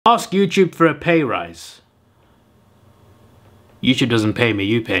Ask YouTube for a pay rise. YouTube doesn't pay me,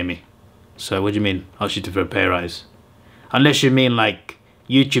 you pay me. So what do you mean, ask YouTube for a pay rise? Unless you mean like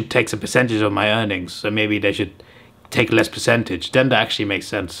YouTube takes a percentage of my earnings, so maybe they should take less percentage. Then that actually makes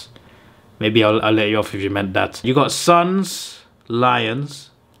sense. Maybe I'll let you off if you meant that. You got Suns, Lions,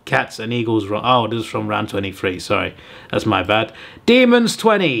 Cats and Eagles. Oh, this is from round 23. Sorry, that's my bad. Demons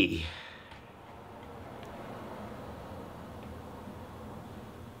 20.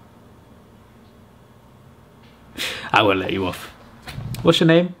 I will let you off. What's your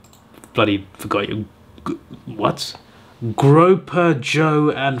name? Bloody forgot you. What? Groper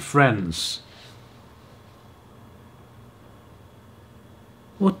Joe and Friends.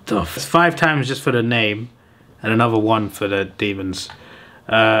 What the f? It's 5 times just for the name, and another 1 for the demons.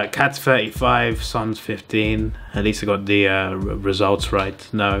 Cats 35, Suns 15. At least I got the results right.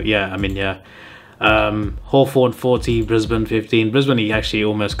 No, yeah, I mean, yeah. Hawthorn 40, Brisbane 15. Brisbane he actually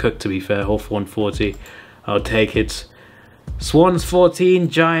almost cooked, to be fair. Hawthorn 40. I'll take it. Swans 14,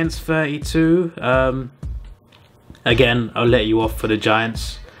 Giants 32. Again, I'll let you off for the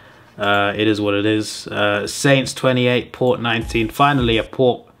Giants. It is what it is. Saints 28, Port 19. Finally, a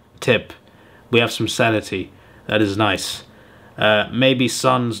Port tip. We have some sanity. That is nice. Maybe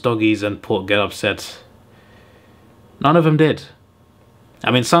Suns, Doggies, and Port get upset. None of them did.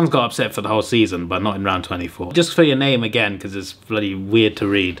 I mean, Suns got upset for the whole season, but not in round 24. Just for your name again, because it's bloody weird to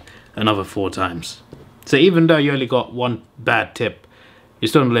read, another 4 times. So even though you only got 1 bad tip, you're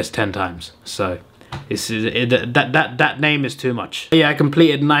still on the list 10 times. So that name is too much. Yeah, I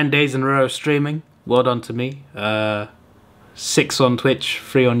completed 9 days in a row of streaming. Well done to me. 6 on Twitch,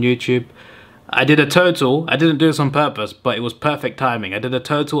 3 on YouTube. I did a total, I didn't do this on purpose, but it was perfect timing. I did a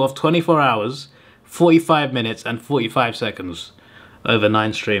total of 24 hours, 45 minutes and 45 seconds over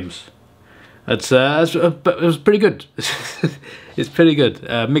 9 streams. It was pretty good. It's pretty good.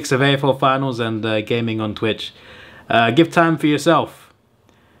 Mix of AFL finals and gaming on Twitch. Give time for yourself.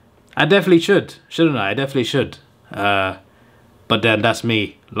 I definitely should, shouldn't I? I definitely should. But then that's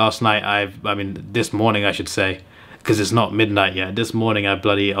me. Last night, I mean, this morning I should say, because it's not midnight yet. This morning I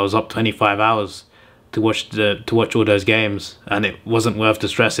was up 25 hours to watch all those games, and it wasn't worth the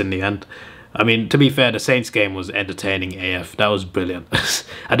stress in the end. I mean, to be fair, the Saints game was entertaining AF. That was brilliant.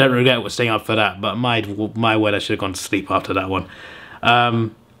 I don't regret staying up for that, but my word, I should have gone to sleep after that one.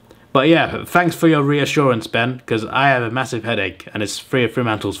 But yeah, thanks for your reassurance, Ben, because I have a massive headache, and it's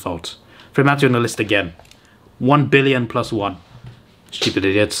Fremantle's fault. Fremantle on the list again. 1 billion plus 1. Stupid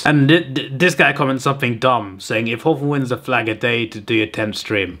idiots. And this guy comments something dumb, saying, if Hawthorn wins the flag a day to do your 10th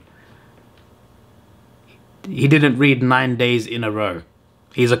stream. He didn't read 9 days in a row.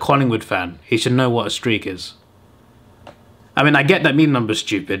 He's a Collingwood fan. He should know what a streak is. I mean, I get that meme number's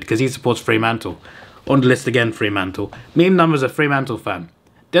stupid because he supports Fremantle. On the list again, Fremantle. Meme number's a Fremantle fan.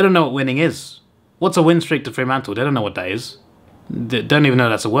 They don't know what winning is. What's a win streak to Fremantle? They don't know what that is. They don't even know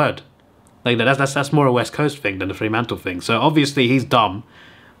that's a word. Like that's more a West Coast thing than a Fremantle thing. So obviously he's dumb,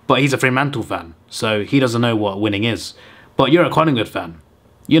 but he's a Fremantle fan. So he doesn't know what winning is. But you're a Collingwood fan.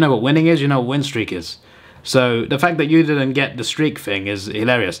 You know what winning is. You know what win streak is. So the fact that you didn't get the streak thing is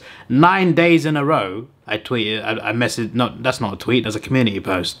hilarious. 9 days in a row, I tweeted, I messaged, that's not a tweet, that's a community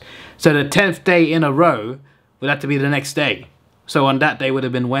post. So the 10th day in a row would have to be the next day. So on that day would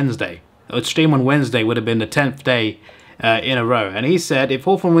have been Wednesday. A stream on Wednesday would have been the 10th day in a row. And he said, if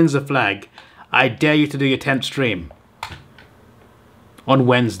Hawthorn wins the flag, I dare you to do your 10th stream. On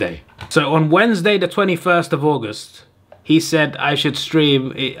Wednesday. So on Wednesday the 21st of August, he said I should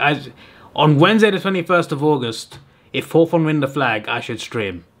stream, on Wednesday the 21st of August, if Hawthorn win the flag, I should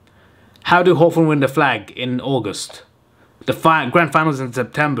stream. How do Hawthorn win the flag in August? The grand finals in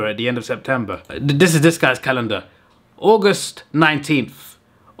September, at the end of September. This is this guy's calendar. August 19th,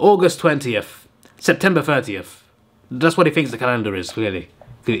 August 20th, September 30th. That's what he thinks the calendar is, clearly.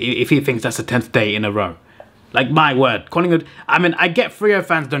 If he thinks that's the 10th day in a row. Like, my word. Collingwood, I mean, I get Freo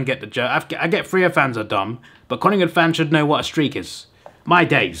fans don't get the joke. I get Freo fans are dumb, but Collingwood fans should know what a streak is. My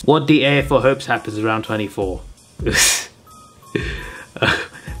days. What the AFL hopes happens around 24.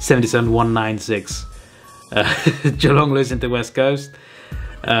 77-196. Geelong losing to West Coast.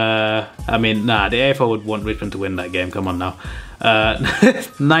 I mean, nah, the AFL would want Richmond to win that game. Come on now.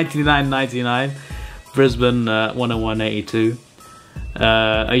 99-99. Brisbane 101-82.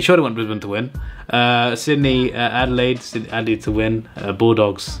 Are you sure they want Brisbane to win? Sydney, Adelaide to win.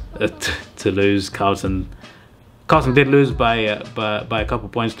 Bulldogs to lose. Carlton did lose by a couple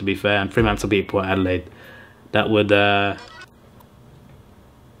of points, to be fair, and Fremantle beat Port Adelaide. That would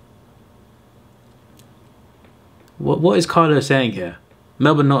what is Carlo saying here?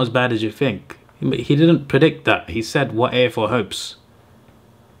 Melbourne not as bad as you think. He didn't predict that. He said what AFL hopes.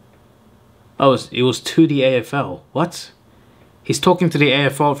 Oh, it was to the AFL. What? He's talking to the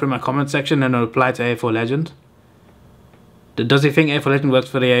AFL through my comment section and a reply to AFL Legend? Does he think AFL Legend works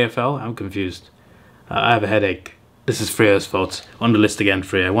for the AFL? I'm confused. I have a headache. This is Freo's fault. On the list again,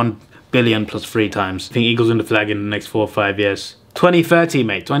 Freo. 1 billion plus 3 times. I think Eagles win the flag in the next 4 or 5 years. 2030,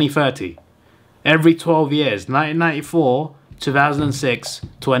 mate. 2030. Every 12 years. 1994, 2006,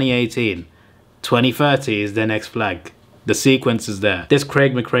 2018. 2030 is their next flag. The sequence is there. This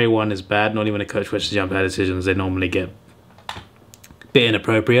Craig McRae one is bad. Not even a coach questions the umpire decisions. They normally get a bit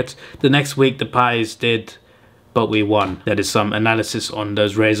inappropriate. The next week, the Pies did, but we won. That is some analysis on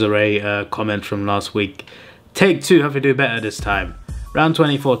those Razor Ray comments from last week. Take 2, have to do better this time. Round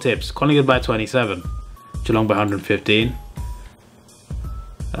 24 tips. Collingwood by 27. Geelong by 115.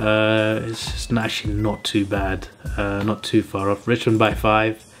 It's actually not too bad. Not too far off. Richmond by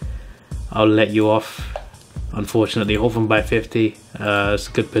 5. I'll let you off. Unfortunately, Hawthorn by 50. It's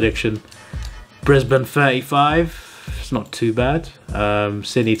a good prediction. Brisbane 35. It's not too bad.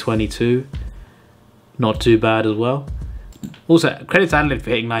 Sydney 22. Not too bad as well. Also, credit to Adelaide for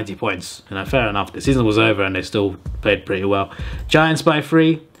hitting 90 points. You know, fair enough. The season was over and they still played pretty well. Giants by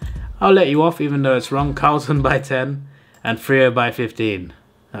 3. I'll let you off even though it's wrong. Carlton by 10. And Freo by 15.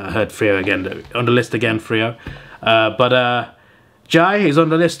 I heard Freo again. On the list again, Freo. Jai is on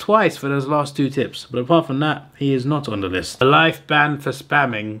the list twice for those last 2 tips. But apart from that, he is not on the list. A life ban for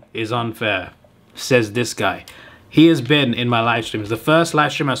spamming is unfair, says this guy. He has been in my live streams. The first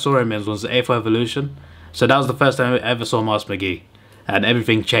live stream I saw him in was the A4 Evolution. So that was the first time I ever saw Mars McGee. And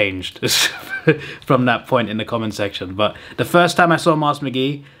everything changed from that point in the comment section. But the first time I saw Mars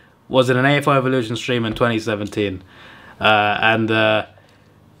McGee was in an A4 Evolution stream in 2017.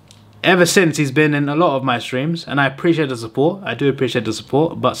 Ever since, he's been in a lot of my streams. And I appreciate the support. I do appreciate the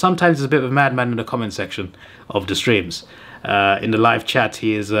support. But sometimes he's a bit of a madman in the comment section of the streams. In the live chat,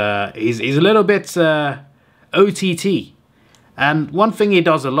 he's a little bit OTT. And one thing he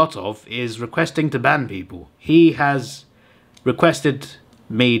does a lot of is requesting to ban people. He has requested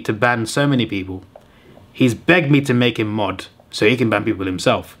me to ban so many people. He's begged me to make him mod so he can ban people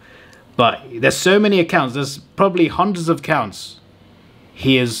himself. But there's so many accounts, there's probably hundreds of accounts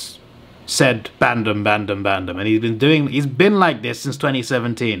he has said ban them, ban them, ban them. And he's been like this since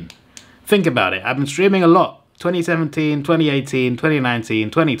 2017. Think about it. I've been streaming a lot. 2017, 2018,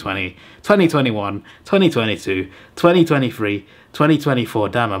 2019, 2020, 2021, 2022, 2023, 2024.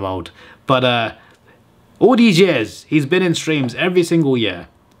 Damn, I'm old. But all these years, he's been in streams every single year,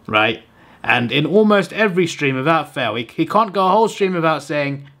 right? And in almost every stream, without fail, he can't go a whole stream without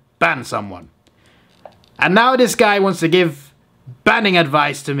saying, ban someone. And now this guy wants to give banning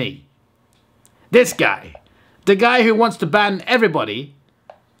advice to me. This guy, the guy who wants to ban everybody,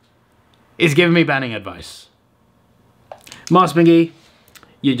 is giving me banning advice. Mars McGee,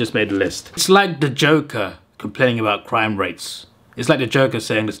 you just made the list. It's like the Joker complaining about crime rates. It's like the Joker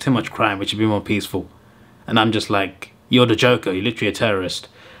saying there's too much crime, we should be more peaceful. And I'm just like, you're the Joker, you're literally a terrorist.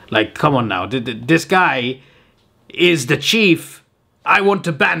 Like, come on now, this guy is the chief. I want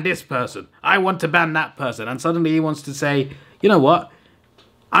to ban this person. I want to ban that person. And suddenly he wants to say, you know what?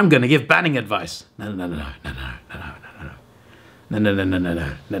 I'm going to give banning advice. No.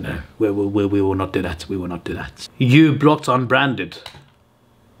 We will not do that. We will not do that. You blocked unbranded.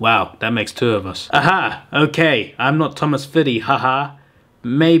 Wow, that makes 2 of us. Aha, okay. I'm not Thomas Fiddy, haha.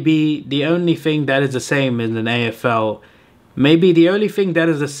 Maybe the only thing that is the same in an AFL. Maybe the only thing that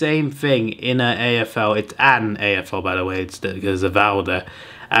is the same thing in an AFL. It's an AFL, by the way. There's a vowel there.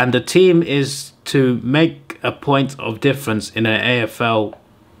 And the team is to make a point of difference in an AFL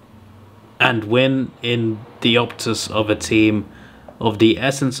and win in the optus of a team, of the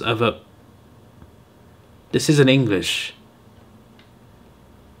essence of a... This isn't English.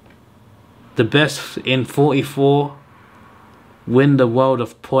 The best in 44 win the world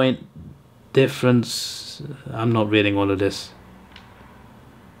of point difference. I'm not reading all of this.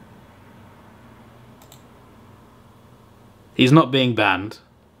 He's not being banned,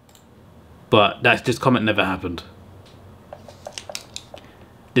 but this comment never happened.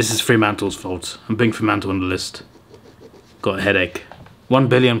 This is Fremantle's fault. I'm putting Fremantle on the list. Got a headache. 1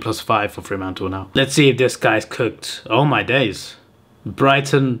 billion plus 5 for Fremantle now. Let's see if this guy's cooked. Oh my days.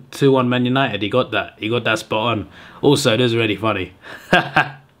 Brighton 2-1 Man United. He got that. He got that spot on. Also, it is really funny.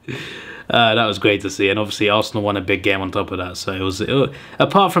 That was great to see. And obviously Arsenal won a big game on top of that. So it was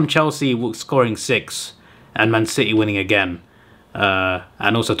apart from Chelsea scoring 6 and Man City winning again.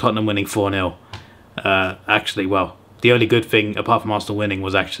 And also Tottenham winning 4-0. Actually, well, the only good thing, apart from Arsenal winning,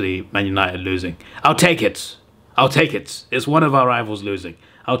 was actually Man United losing. I'll take it. I'll take it. It's one of our rivals losing.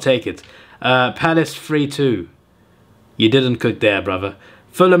 I'll take it. Palace 3-2. You didn't cook there, brother.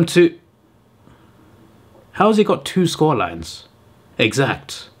 Fulham 2... How has he got 2 score lines?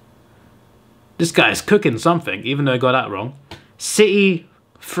 Exact. This guy's cooking something, even though I got that wrong. City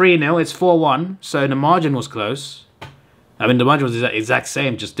 3-0, it's 4-1, so the margin was close. I mean, the margin was the exact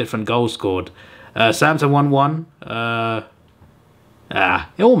same, just different goals scored. Southampton 1-1.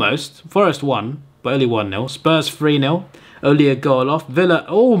 Almost. Forest 1, but only 1-0. Spurs 3-0, only a goal off. Villa,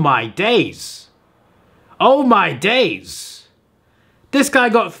 oh my days. Oh my days. This guy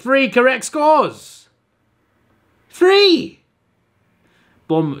got 3 correct scores. 3.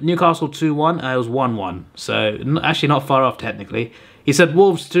 Newcastle 2-1, it was 1-1. So, actually not far off technically. He said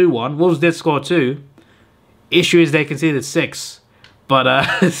Wolves 2-1. Wolves did score 2. Issue is they conceded 6. But,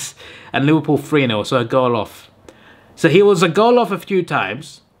 and Liverpool 3-0, so a goal off. So he was a goal off a few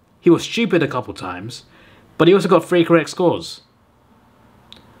times. He was stupid a couple times. But he also got 3 correct scores.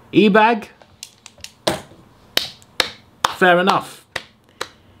 E-bag. Fair enough.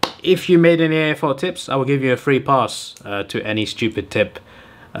 If you made any AFL tips, I will give you a free pass to any stupid tip.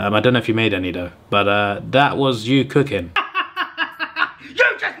 I don't know if you made any though. But that was you cooking.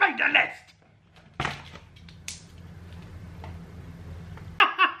 You just made the list!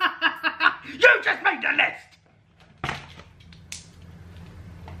 You just made the list!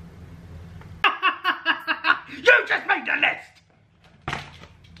 You just made the list!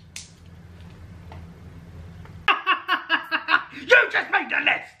 You just made the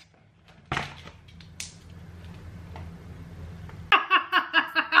list!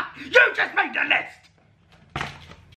 You just made the list!